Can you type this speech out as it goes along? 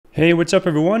Hey, what's up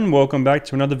everyone? Welcome back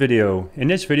to another video. In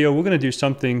this video, we're going to do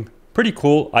something pretty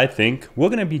cool, I think. We're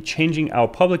going to be changing our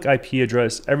public IP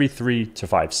address every 3 to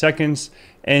 5 seconds,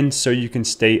 and so you can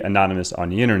stay anonymous on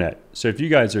the internet. So if you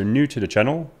guys are new to the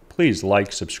channel, please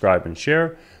like, subscribe, and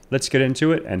share. Let's get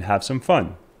into it and have some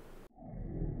fun.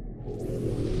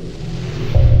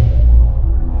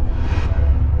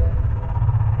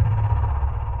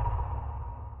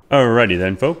 Alrighty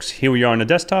then folks, here we are on the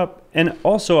desktop, and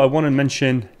also I want to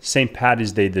mention St.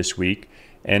 Patty's Day this week,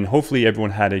 and hopefully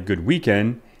everyone had a good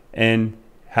weekend, and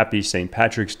happy St.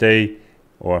 Patrick's Day,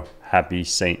 or happy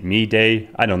St. Me Day,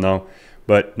 I don't know,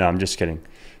 but no, I'm just kidding.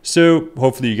 So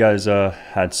hopefully you guys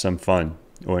had some fun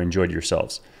or enjoyed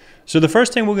yourselves. So the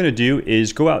first thing we're going to do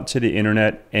is go out to the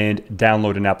internet and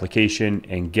download an application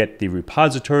and get the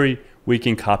repository. We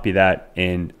can copy that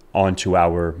and onto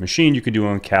our machine. You could do it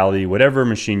on Kali, whatever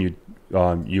machine you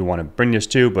want to bring this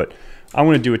to, but I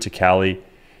want to do it to Kali.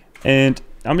 And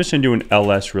I'm just going to do an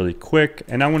ls really quick,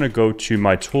 and I want to go to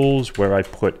my tools where I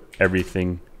put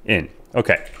everything in.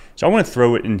 Okay, so I want to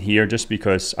throw it in here just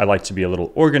because I like to be a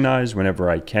little organized whenever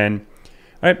I can.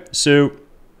 All right, so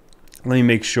let me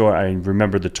make sure I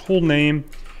remember the tool name.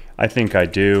 I think I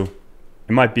do.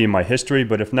 It might be in my history,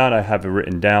 but if not, I have it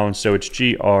written down. So it's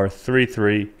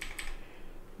GR33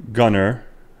 Gunner,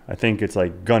 I think it's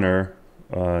like Gunner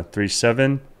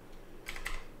 37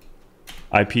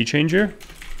 IP changer,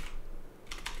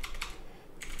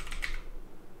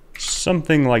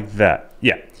 something like that.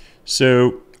 Yeah.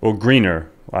 So, or Greener,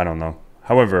 I don't know.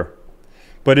 However,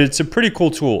 but it's a pretty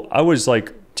cool tool. I was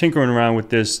like tinkering around with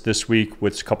this week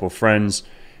with a couple of friends,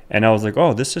 and I was like,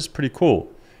 oh, this is pretty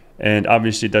cool. And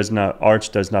obviously,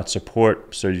 Arch does not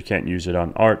support, so you can't use it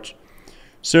on Arch.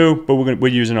 So, but we're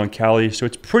using it on Kali, so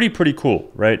it's pretty cool,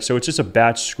 right? So it's just a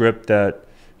batch script that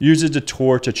uses the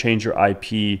Tor to change your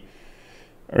IP,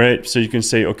 right? So you can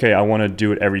say, okay, I want to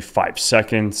do it every 5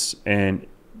 seconds, and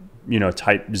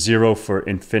type 0 for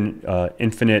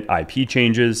infinite IP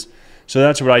changes. So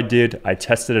that's what I did. I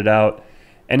tested it out,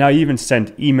 and I even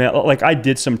sent email. Like I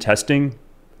did some testing,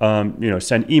 send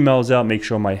emails out, make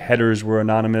sure my headers were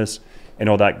anonymous, and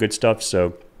all that good stuff.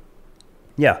 So,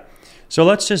 yeah. So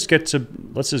let's just get to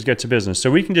business.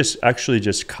 So we can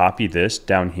just copy this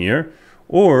down here,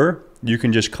 or you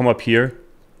can just come up here,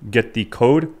 get the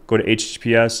code, go to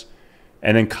HTTPS,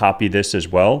 and then copy this as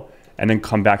well, and then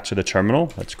come back to the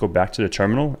terminal. Let's go back to the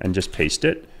terminal and just paste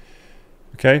it.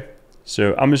 Okay,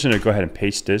 so I'm just gonna go ahead and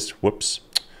paste this. Whoops.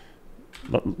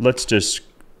 Let's just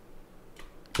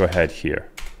go ahead here.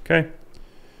 Okay.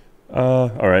 All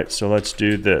right, so let's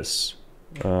do this.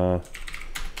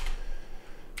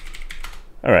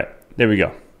 All right, there we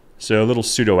go. So a little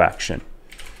sudo action.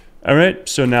 All right,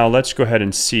 so now let's go ahead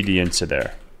and cd into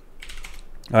there.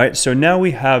 All right, so now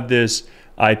we have this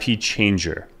IP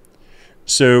changer.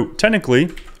 So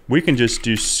technically, we can just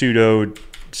do sudo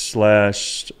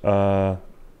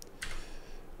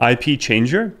 / IP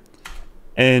changer.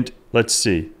 And let's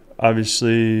see,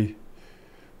 obviously,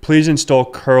 please install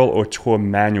curl or Tor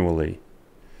manually.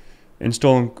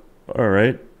 All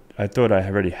right. I thought I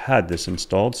already had this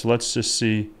installed, so let's just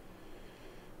see.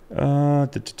 All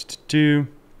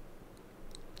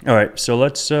right, so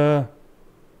let's,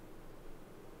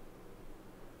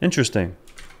 interesting.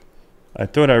 I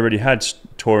thought I already had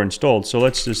Tor installed, so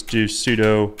let's just do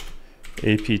sudo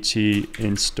apt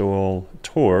install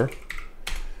Tor.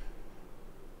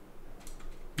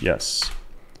 Yes.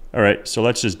 All right, so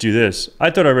let's just do this. I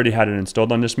thought I already had it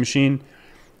installed on this machine,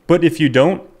 but if you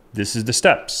don't, this is the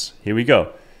steps. Here we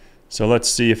go. So let's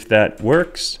see if that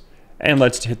works, and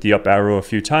let's hit the up arrow a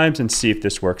few times and see if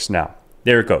this works now.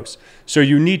 There it goes. So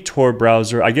you need Tor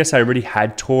browser. I guess I already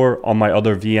had Tor on my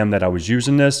other VM that I was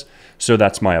using this, so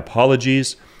that's my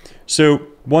apologies. So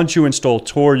once you install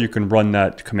Tor, you can run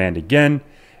that command again,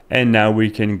 and now we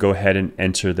can go ahead and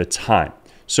enter the time.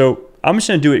 So I'm just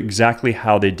gonna do it exactly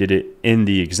how they did it in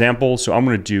the example. So I'm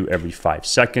gonna do every 5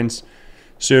 seconds.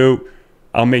 So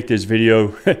I'll make this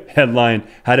video headline,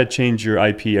 how to change your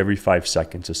IP every 5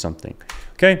 seconds or something.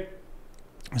 Okay,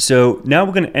 so now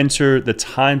we're gonna enter the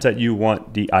times that you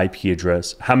want the IP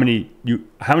address, how many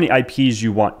IPs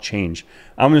you want change.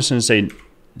 I'm just gonna say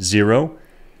 0,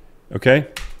 okay?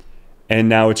 And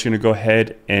now it's gonna go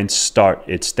ahead and start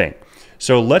its thing.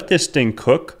 So let this thing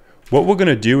cook. What we're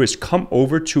gonna do is come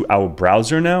over to our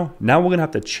browser now. Now we're gonna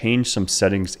have to change some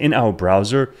settings in our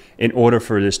browser in order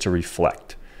for this to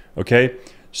reflect. Okay,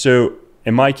 so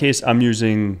in my case, I'm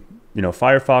using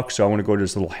Firefox, so I want to go to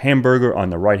this little hamburger on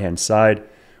the right-hand side,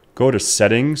 go to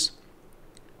settings,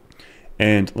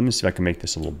 and let me see if I can make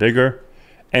this a little bigger.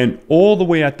 And all the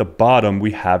way at the bottom,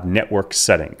 we have network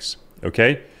settings.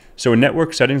 Okay, So in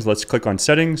network settings, let's click on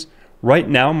settings. Right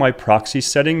now, my proxy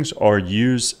settings are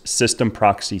use system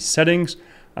proxy settings.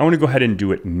 I want to go ahead and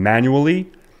do it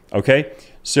manually. Okay,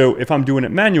 so if I'm doing it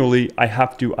manually, I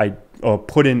have to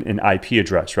put in an IP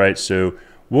address, right? So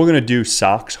we're going to do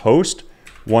socks host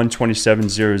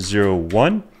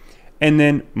 127.0.0.1, and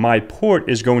then my port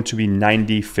is going to be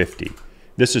 9050.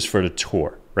 This is for the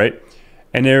Tor, right?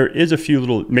 And there is a few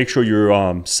little, make sure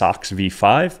you're socks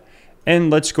v5,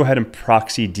 and let's go ahead and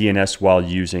proxy DNS while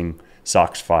using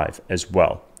socks 5 as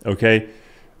well. Okay,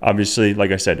 obviously,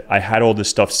 like I said, I had all this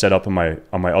stuff set up on my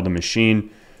other machine,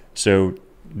 so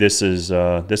this is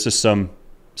some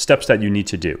steps that you need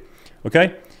to do.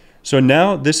 Okay, so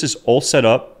now this is all set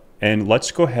up, and let's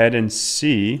go ahead and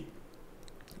see.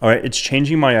 All right, it's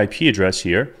changing my IP address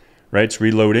here, right? It's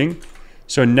reloading.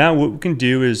 So now what we can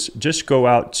do is just go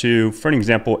out to, for an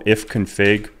example,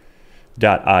 ifconfig.io,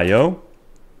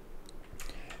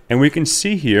 and we can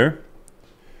see here,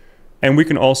 and we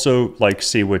can also like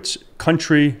see what's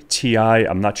country, TI.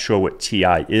 I'm not sure what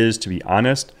TI is, to be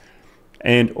honest.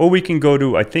 And or we can go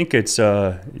to, I think it's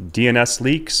DNS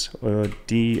leaks or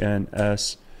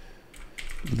DNS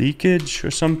leakage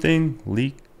or something.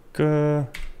 Leak.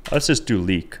 Let's just do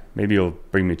leak. Maybe it'll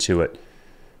bring me to it.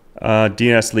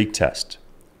 DNS leak test.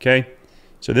 Okay.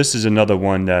 So this is another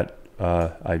one that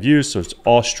I've used. So it's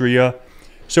Austria.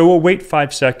 So we'll wait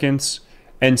 5 seconds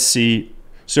and see.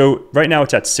 So right now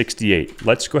it's at 68.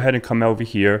 Let's go ahead and come over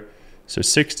here. So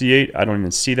 68, I don't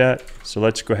even see that. So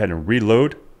let's go ahead and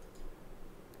reload.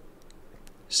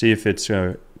 See if it's,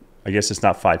 I guess it's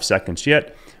not 5 seconds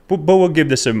yet, but we'll give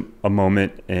this a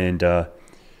moment, and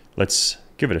let's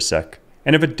give it a sec.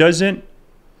 And if it doesn't,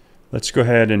 let's go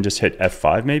ahead and just hit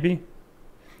F5 maybe.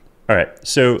 All right,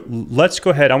 so let's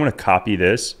go ahead. I want to copy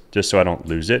this just so I don't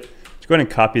lose it. Let's go ahead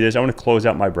and copy this. I want to close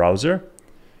out my browser,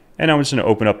 and I'm just going to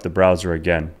open up the browser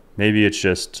again. Maybe it's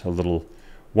just a little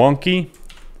wonky,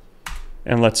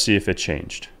 and let's see if it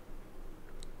changed.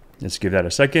 Let's give that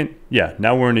a second. Yeah,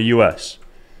 now we're in the US.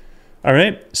 All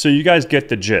right, so you guys get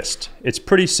the gist. It's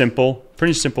pretty simple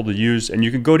to use, and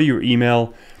you can go to your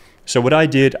email. So what I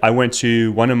did, I went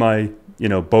to one of my,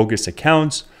 bogus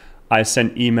accounts. I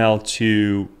sent email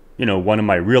to, one of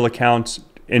my real accounts,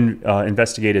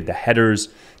 investigated the headers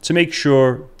to make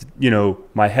sure,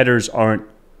 my headers aren't,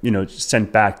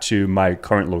 sent back to my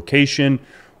current location,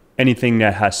 anything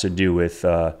that has to do with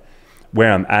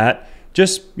where I'm at.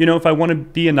 Just, if I want to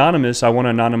be anonymous, I want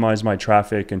to anonymize my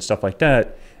traffic and stuff like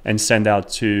that, and send out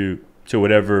to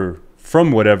whatever,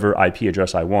 from whatever IP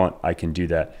address I want, I can do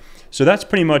that. So that's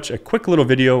pretty much a quick little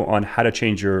video on how to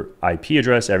change your IP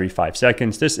address every 5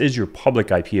 seconds. This is your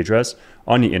public IP address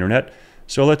on the internet.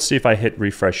 So let's see if I hit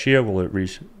refresh here. Will it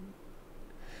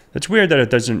It's weird that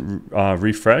it doesn't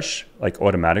refresh like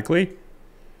automatically.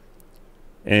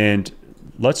 And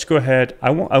let's go ahead.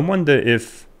 I wonder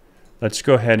if, let's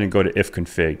go ahead and go to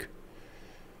ifconfig.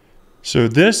 So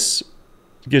this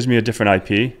gives me a different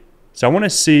IP. So I want to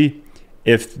see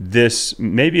if this,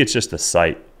 maybe it's just a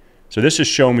site. So this is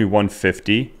showing me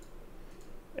 150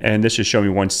 and this is showing me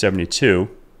 172.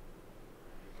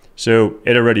 So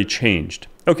it already changed.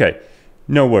 Okay,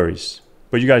 no worries.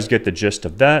 But you guys get the gist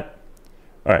of that.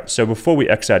 All right, so before we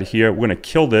X out of here, we're going to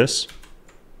kill this.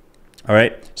 All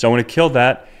right, so I want to kill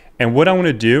that. And what I want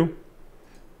to do,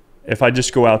 if I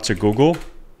just go out to Google,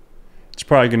 it's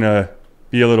probably going to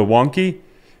be a little wonky.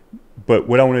 But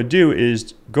what I want to do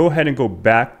is go ahead and go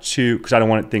back to, because I don't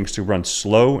want things to run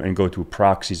slow and go through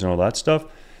proxies and all that stuff.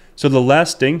 So the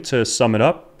last thing to sum it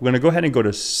up, we're going to go ahead and go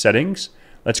to settings.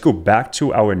 Let's go back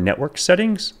to our network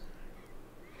settings.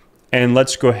 And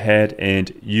let's go ahead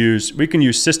and use, we can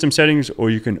use system settings or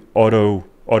you can auto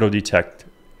detect.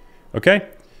 Okay,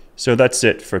 so that's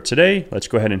it for today. Let's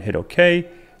go ahead and hit OK,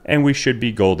 and we should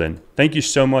be golden. Thank you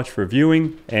so much for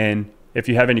viewing, and if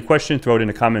you have any questions, throw it in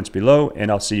the comments below, and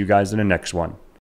I'll see you guys in the next one.